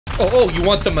Oh, you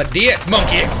want some of this,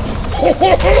 monkey?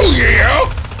 Oh, yeah!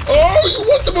 Oh, you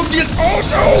want some of this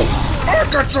also? I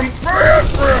got some bad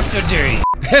breath today!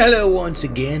 Hello once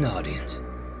again, audience.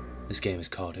 This game is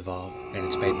called Evolve, and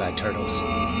it's made by Turtles.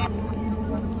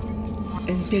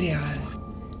 NVIDIA,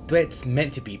 where it's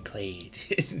meant to be played.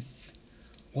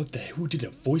 What the hell? Who did a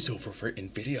voiceover for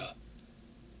NVIDIA?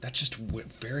 That's just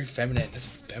very feminine. That's a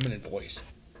feminine voice.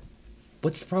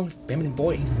 What's wrong with feminine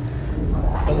voice?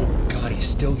 Oh god, he's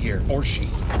still here. Or she.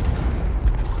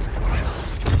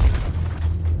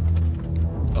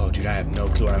 Oh dude, I have no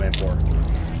clue what I'm in for.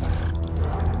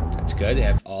 That's good. They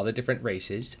have all the different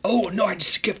races. Oh no, I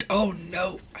just skipped. Oh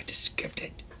no, I just skipped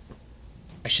it.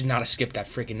 I should not have skipped that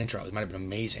freaking intro. It might have been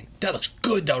amazing. That looks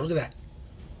good though. Look at that.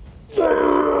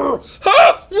 Huh?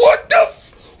 What the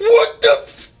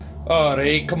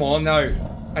Alright, come on now.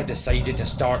 I decided to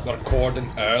start the recording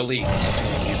early so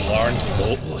you learned.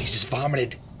 Oh, he's just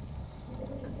vomited.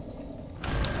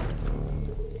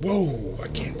 Whoa, I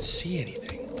can't see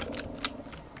anything.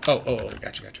 Oh,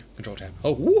 gotcha. Control tab.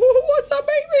 Oh, what's up,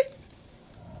 baby?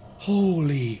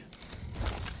 Holy.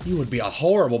 You would be a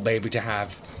horrible baby to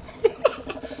have.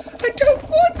 I don't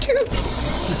want to.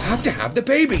 You have to have the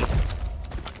baby.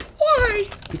 Why?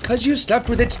 Because you slept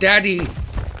with its daddy.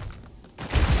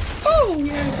 Oh,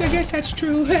 yeah, I guess that's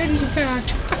true. And in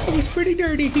fact, I was pretty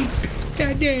dirty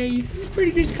that day. It was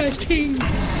pretty disgusting.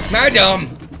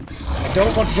 Madam, I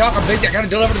don't want to talk. I'm busy. I gotta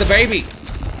deliver the baby.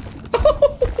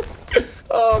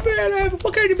 Oh, man,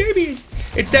 what kind of baby is it?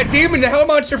 It's that demon, the hell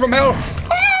monster from hell.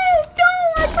 Oh,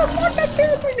 no, I don't want that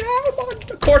demon, the hell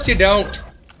monster. Of course you don't.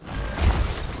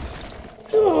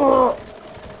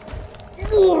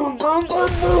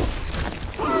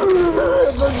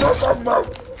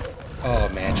 Oh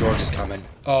man, George is coming.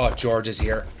 Oh, George is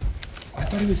here. I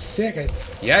thought he was sick.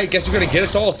 Yeah, I guess you're gonna get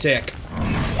us all sick.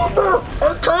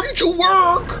 I came to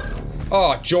work.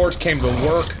 Oh, George came to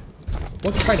work.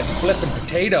 What kind of flippin'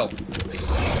 potato?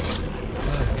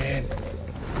 Oh man.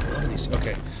 What are these?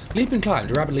 Okay. Leap and climb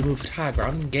to rapidly move to high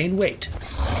ground and gain weight.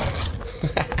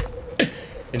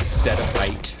 Instead of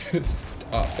height.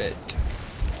 Stop it.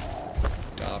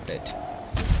 Stop it.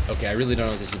 Okay, I really don't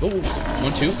know what this is. Oh,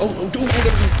 1, 2.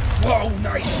 Oh,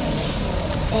 nice.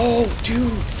 Oh,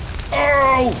 dude.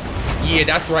 Oh! Yeah,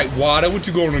 that's right, water. What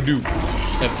you gonna do?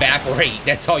 Evaporate.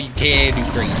 That's all you can do,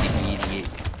 crazy idiot.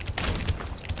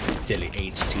 Silly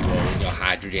H2O in your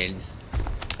hydrogens.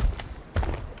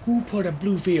 Who put a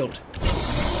blue field?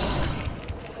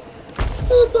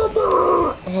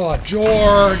 Oh,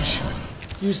 George.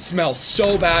 You smell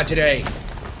so bad today.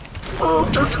 I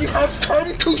didn't have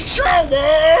time to shower!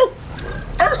 I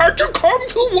had to come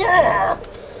to work!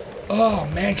 Oh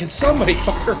man, can somebody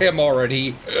fire him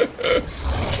already? I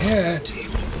can't.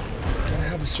 Gotta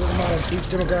have a certain amount of each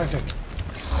demographic.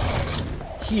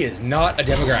 He is not a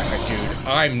demographic, dude.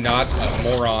 I'm not a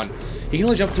moron. He can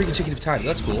only jump 3 consecutive times.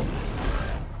 That's cool.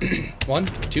 1,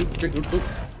 2, 3. Oop, oop.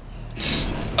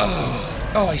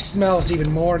 Oh, he smells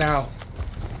even more now.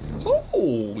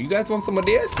 Oh, you guys want some of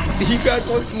this? You guys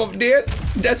want some of this?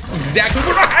 That's exactly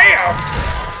what I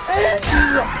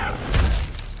have!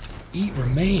 Eat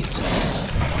remains.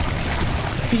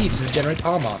 Feed to generate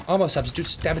armor. Armor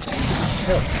substitutes damage to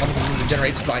health. Armor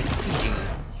generates by feeding.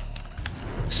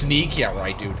 Sneak? Yeah,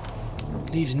 right, dude.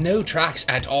 Leaves no tracks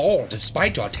at all,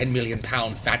 despite your 10 million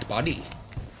pound fat body.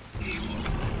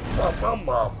 Oh,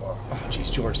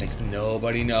 jeez, George thinks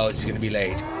nobody knows he's gonna be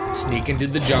late. Sneak into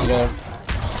the jungle.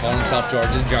 Calling himself George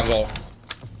in the jungle.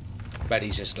 But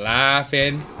he's just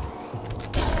laughing.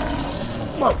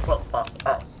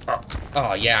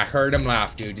 Oh yeah, I heard him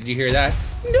laugh, dude. Did you hear that?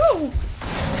 No!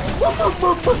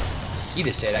 You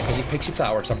just say that because he picks you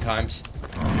flowers sometimes.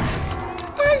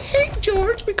 I hate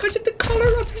George because of the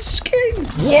color of his skin.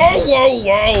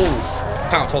 Whoa!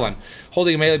 Pounce, hold on.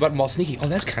 Holding a melee button while sneaking. Oh,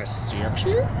 that's kind of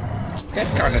sexy.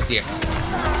 That's kind of sexy.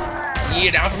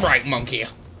 Yeah, that's right, monkey.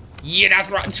 Yeah, that's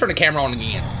right. Let's turn the camera on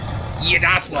again. Yeah,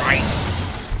 that's right.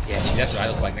 Yeah, see, that's what I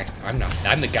look like next time. I'm not.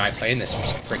 I'm the guy playing this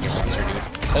freaking monster, dude.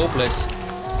 Hopeless.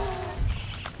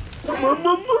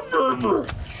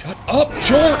 Shut up,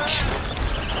 George!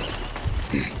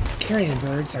 Carrion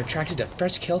birds are attracted to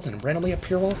fresh kills and randomly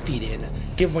appear while feeding.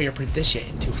 Give away your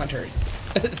position to hunters.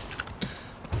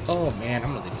 Oh man,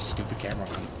 I'm gonna leave this stupid camera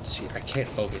on. See, I can't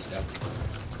focus though.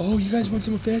 Oh, you guys want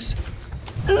some of this?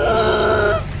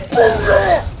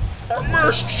 I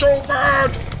missed so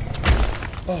bad!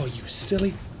 Oh, you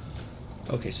silly.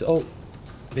 Okay, so,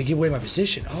 they give away my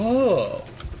position. Oh,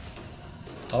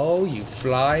 you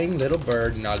flying little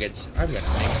bird nuggets. I'm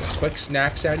gonna make some quick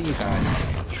snacks out of you guys.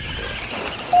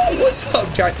 Oh, what's up,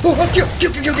 guys? Oh, kill!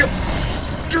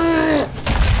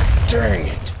 Dang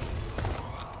it.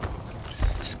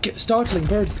 Startling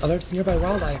birds alerts nearby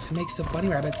wildlife and makes the bunny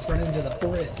rabbits run into the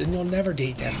forest, and you'll never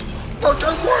date them. But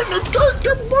I want to take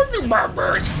the bunny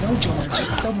rabbits. No, George,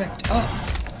 it's so messed up.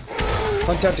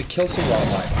 Hunt out to kill some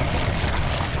wildlife.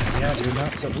 Yeah, dude,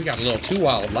 not so. We got a little too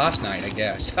wild last night, I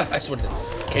guess. That's what the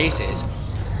case is.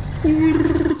 Yeah,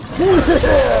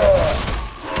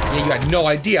 you had no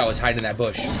idea I was hiding in that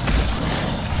bush.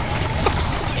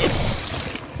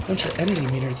 Once your energy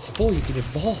meter is full, you can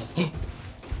evolve.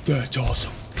 That's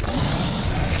awesome.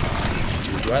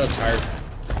 Dude, do I look tired? Oh,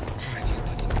 I need to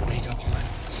put some makeup on.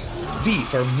 V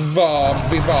for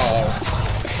Vival.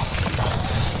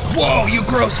 Whoa, you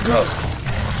gross.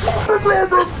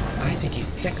 I think he's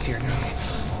sexier now.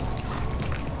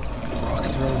 Rock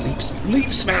throw,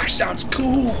 leap smash sounds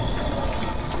cool.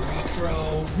 Rock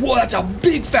throw. Whoa, that's a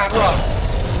big fat rock.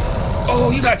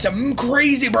 Oh, you got some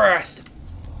crazy breath.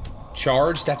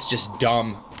 Charge? That's just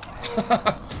dumb.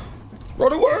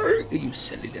 Run away! You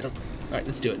silly little. Alright,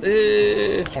 let's do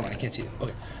it. Hold on, I can't see it.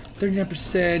 Okay.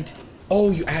 39%. Oh,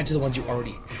 you add to the ones you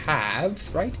already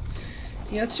have, right?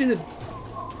 Yeah, let's do the...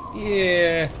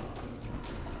 Yeah.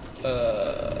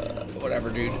 Whatever,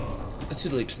 dude. Let's do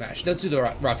the leap smash. Let's do the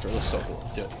rock throw. That's so cool.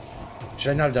 Let's do it.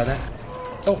 Should I not have done that?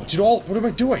 Oh, did all... What am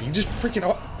I doing? You just freaking...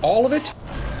 All of it?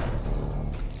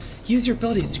 Use your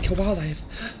abilities to kill wildlife.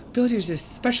 Abilities are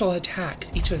special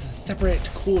attacks, each with a separate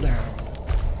cooldown.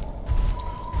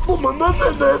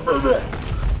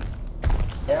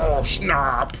 Oh,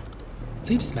 snap.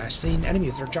 Leap smash, fleeing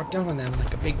enemies or drop down on them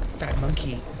like a big fat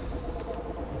monkey.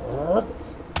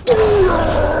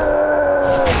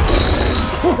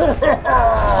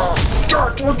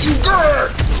 That's what you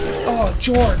get! Oh,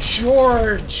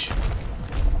 George!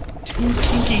 Too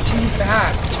kinky, too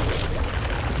fast.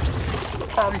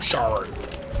 I'm sorry,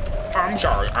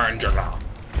 Angela.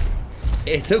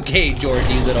 It's okay, George,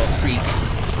 you little freak.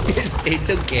 It's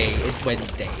okay, it's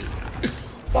Wednesday.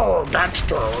 Oh, that's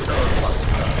true.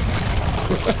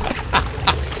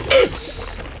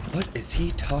 What is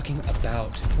he talking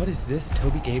about? What is this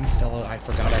TobyGames fellow I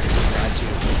forgot I subscribed to?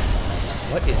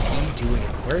 What is he doing?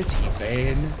 Where's he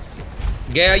been?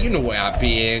 Gal, you know where I've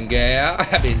been, gal.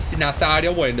 I've been sitting outside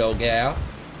your window, gal.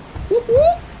 Whoop,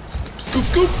 whoop. Scoop,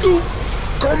 scoop, scoop.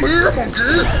 Come here,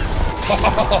 monkey.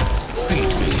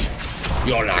 Feed me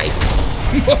your life.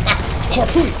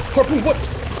 Harpoon, what?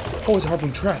 Oh, it's a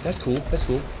harpoon trap. That's cool.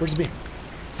 Where's the beam?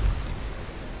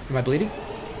 Am I bleeding?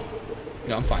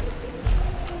 No, I'm fine.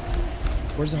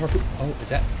 Where's the harpoon? Oh, is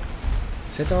that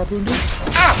the harpoon dude?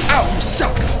 Ow, you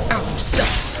suck.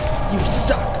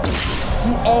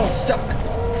 You all suck.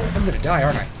 I'm gonna die,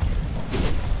 aren't I?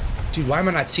 Dude, why am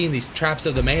I not seeing these traps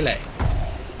of the melee?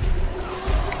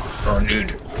 I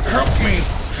need... Help me.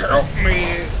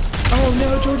 Oh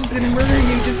no, George is gonna murder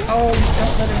you. Just, don't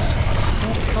let him.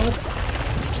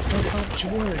 Don't help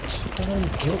George. Don't let him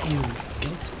guilt you.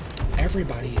 Guilt's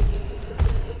everybody.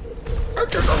 I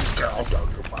cannot count on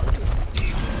you, monkey.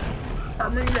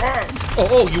 I'm in love.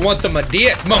 Oh, you want some of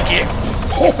this, monkey?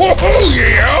 Oh,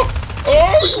 yeah.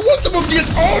 Oh, you want some of this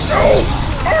also?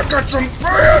 I got some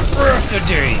bad breath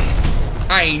today.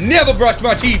 I ain't never brushed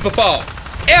my teeth before.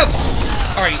 Ever.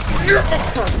 I never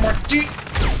brush my teeth.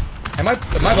 Am I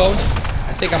boned?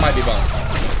 I think I might be boned.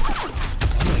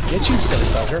 I'm gonna get you, silly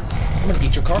soldier. I'm gonna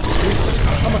eat your carcass, dude.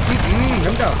 I'm gonna eat.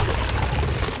 Num down.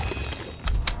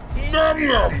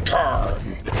 Num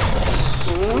time.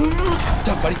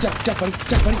 Duck, buddy. Duck,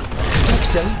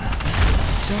 silly.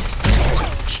 Ducks.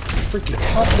 Freaking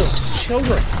tough little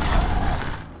children.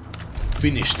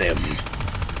 Finish them.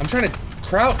 I'm trying to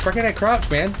crouch. Why can't I crouch,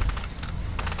 man?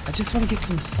 I just want to get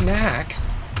some snacks.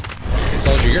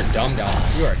 Soldier, you're dumb.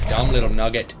 You are a dumb little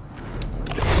nugget.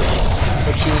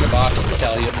 Put you in a box and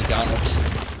sell you at McDonald's.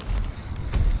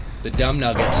 The dumb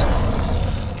nuggets.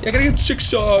 Yeah, can I get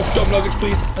 6 dumb nuggets,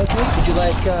 please? Okay, would you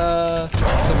like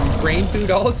some brain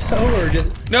food also, or just...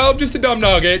 No, just the dumb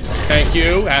nuggets. Thank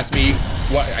you. Ask me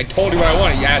what... I told you what I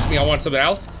wanted. You asked me I want something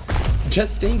else?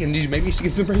 Just thinking, maybe you should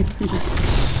get some brain food.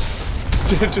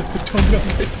 Just the dumb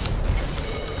nuggets.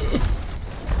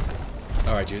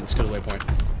 Alright, dude, let's go to the waypoint.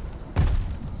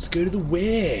 Let's go to the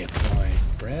waypoint,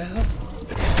 bro.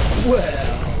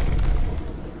 Well,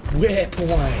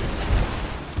 waypoint.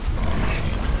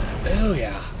 Oh,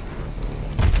 yeah.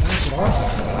 That's what I'm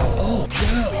talking about. Oh,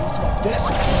 no, you want some of this?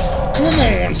 Come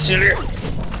on, silly.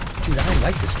 Dude, I don't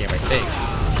like this game, I think.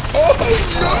 Oh,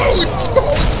 no, it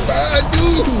smells bad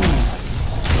news.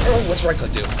 Oh, what's right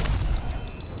click do?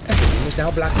 Everything is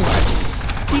now black and white.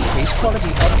 Decrease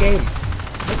quality of game.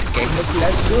 Make the game look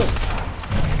less good.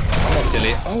 Oh,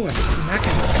 silly. Oh, I'm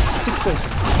smacking it. 6 ways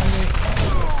from Sunday.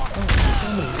 Oh, so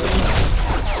many ways.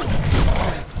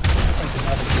 Oh, the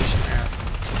navigation app.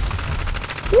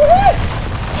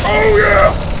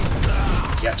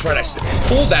 That's right, I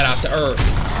pulled that out to Earth.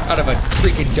 Out of a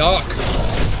freaking duck.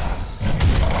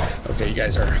 Okay, you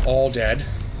guys are all dead.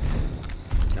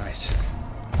 Nice.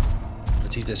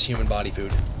 Let's eat this human body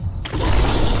food.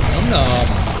 Nom nom.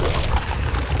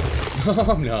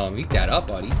 Nom nom. Eat that up,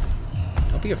 buddy.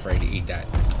 Don't be afraid to eat that.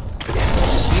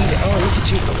 Just eat it. Oh, look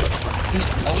at you. He's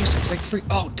awesome. He's like free.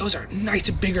 Oh, those are nice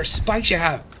and bigger spikes you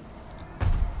have.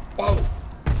 Whoa.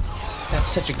 That's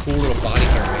such a cool little body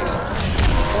hair base.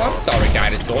 Oh, I'm sorry,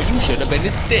 dinosaur. You should have been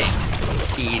extinct.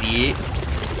 Idiot.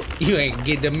 You ain't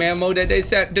get the memo that they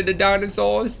sent to the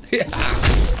dinosaurs? To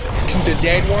the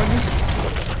dead ones?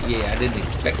 Yeah, I didn't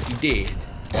expect you did.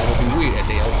 That would be weird.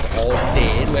 They all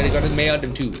dead. Where they gonna mail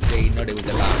them to? They didn't know they was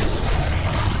alive.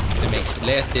 That makes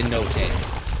less than no sense.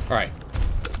 Alright.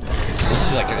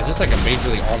 Is this like a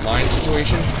majorly online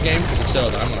situation game? Because if so,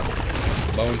 then I'm gonna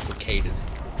bonificated.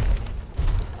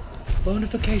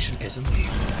 Bonificationism.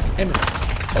 Eminent.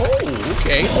 Oh,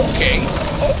 okay.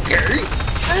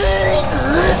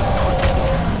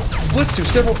 Blitz through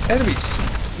several enemies.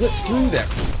 Blitz through them.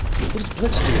 What does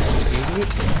Blitz do, you idiot?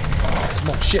 Come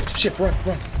on, shift, run.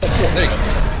 Oh, 4, there you go.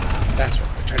 That's what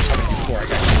they're trying to tell me to do 4, I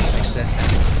guess. That makes sense now.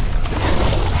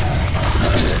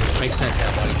 Makes sense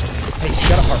now, buddy. Hey,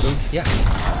 shut up, Harpoon. Yeah.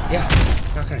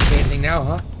 Not gonna say anything now,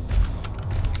 huh?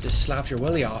 Just slapped your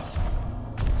willy off.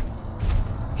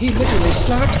 He literally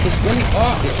slapped his willy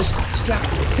off. He just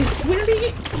slapped his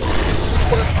willy.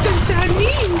 What does that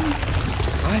mean?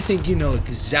 I think you know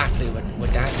exactly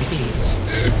what that means.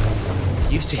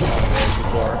 You've seen one of those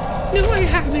before. No, I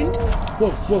haven't.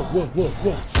 Whoa.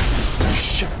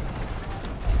 Shut up.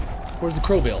 Where's the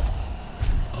crow bill?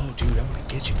 Oh, dude, I'm gonna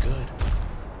get you good.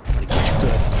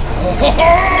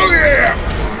 Oh, yeah!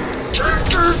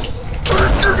 Take it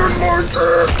and like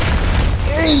it!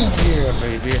 Oh, yeah,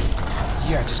 baby.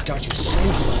 Yeah, I just got you so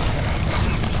good.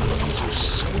 Got you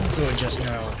so good just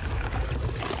now.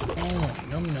 Oh,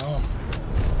 num.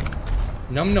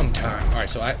 Num time. Alright,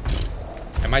 so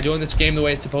am I doing this game the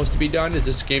way it's supposed to be done? Is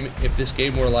this game, if this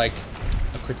game were like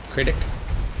a critic,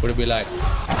 would it be like,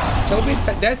 Toby,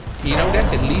 that's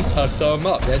at least a thumb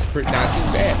up. That's not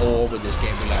too bad. Or would this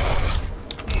game be like,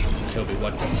 Toby,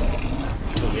 what the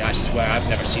f... Toby, I swear I've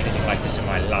never seen anything like this in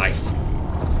my life.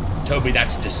 Toby,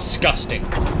 that's disgusting.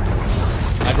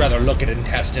 I'd rather look at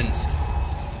intestines.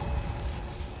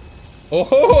 Oh,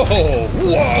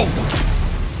 whoa!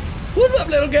 What's up,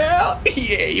 little girl?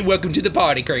 Yeah, welcome to the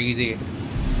party, crazy.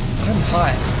 I'm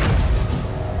hot.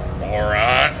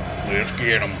 Alright, let's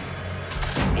get him.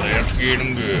 Let's get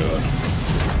him good.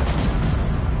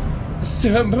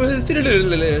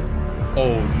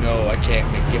 Oh no, I can't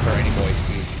give her any voice,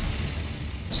 dude.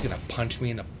 She's gonna punch me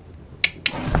in the...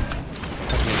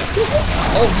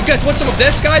 Oh, you guys want some of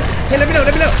this, guys? Hey, let me know,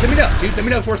 dude. Let me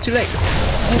know before it's too late.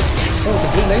 Oh, the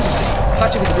blue laser system. Hot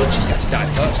chick with the blue, she's got to die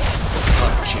first.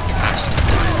 Hot chick has to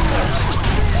die first.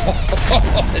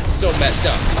 Oh, it's so messed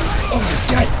up. Oh, you're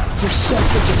dead. You're so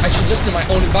freaking... I should listen to my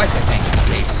own advice, I think.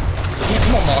 Please. Yeah,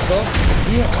 come on, Marco.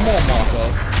 You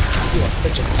are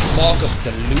such a mark of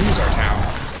the loser town.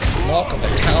 Mark of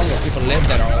the town where people live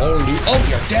that are all loose. Oh,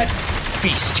 you're dead.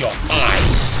 Feast your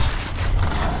eyes.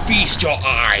 Feast your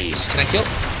eyes. Can I kill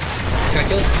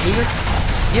this loser?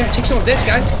 Yeah, take some of this,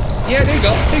 guys. Yeah, there you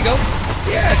go.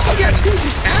 Yeah, that's all you have to do.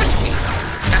 Just ask me.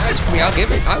 Ask me, I'll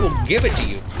give it. I will give it to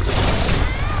you.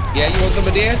 Yeah, you want some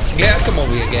of this? Yeah, come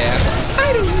over here, Gab.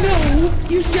 I don't know,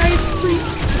 you giant freak.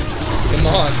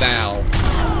 Come on, Val.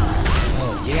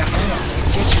 Oh, yeah, I'm gonna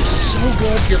get you so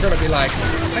good, you're gonna be like,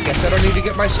 I guess I don't need to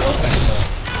get myself anymore.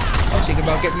 I was thinking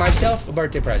about getting myself a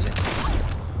birthday present.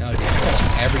 No, dude, I'm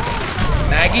touching everything.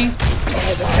 Maggie?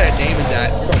 Oh, what kind of name is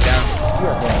that? You're going down. You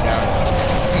are going down.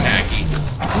 Maggie.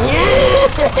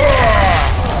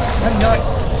 I'm not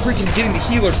freaking getting the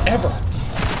healers ever.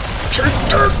 Take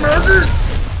that, Maggie!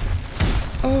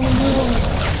 Oh no,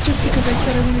 just because I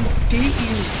said I wouldn't date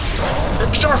you.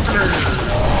 Exactly!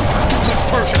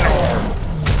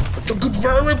 It's a good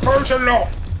very personal!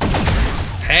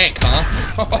 Hank, huh?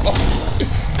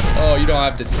 Oh, you don't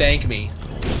have to thank me.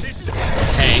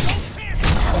 Hank.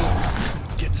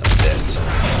 Oh, get some of this.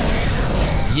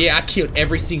 Yeah, I killed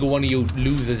every single one of you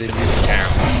losers in this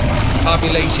town.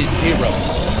 Population 0.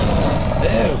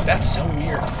 Oh, that's so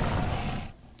weird.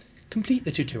 Complete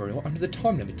the tutorial under the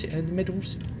time limit in the middle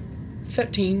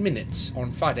 13 minutes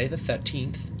on Friday the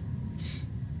 13th.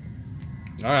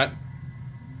 Alright.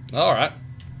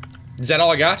 Is that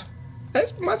all I got?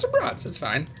 That's Monster Brats, that's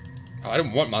fine. Oh, I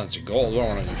didn't want Monster Gold, I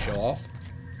don't want to show off.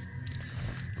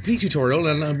 Complete tutorial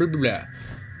and blah blah blah.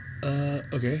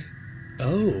 Okay.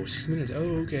 Oh, 6 minutes.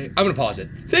 Oh, okay. I'm gonna pause it.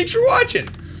 Thanks for watching!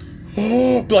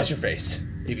 Oh, bless your face.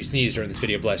 If you sneeze during this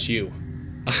video, bless you.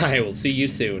 I will see you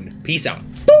soon. Peace out.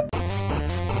 Boop!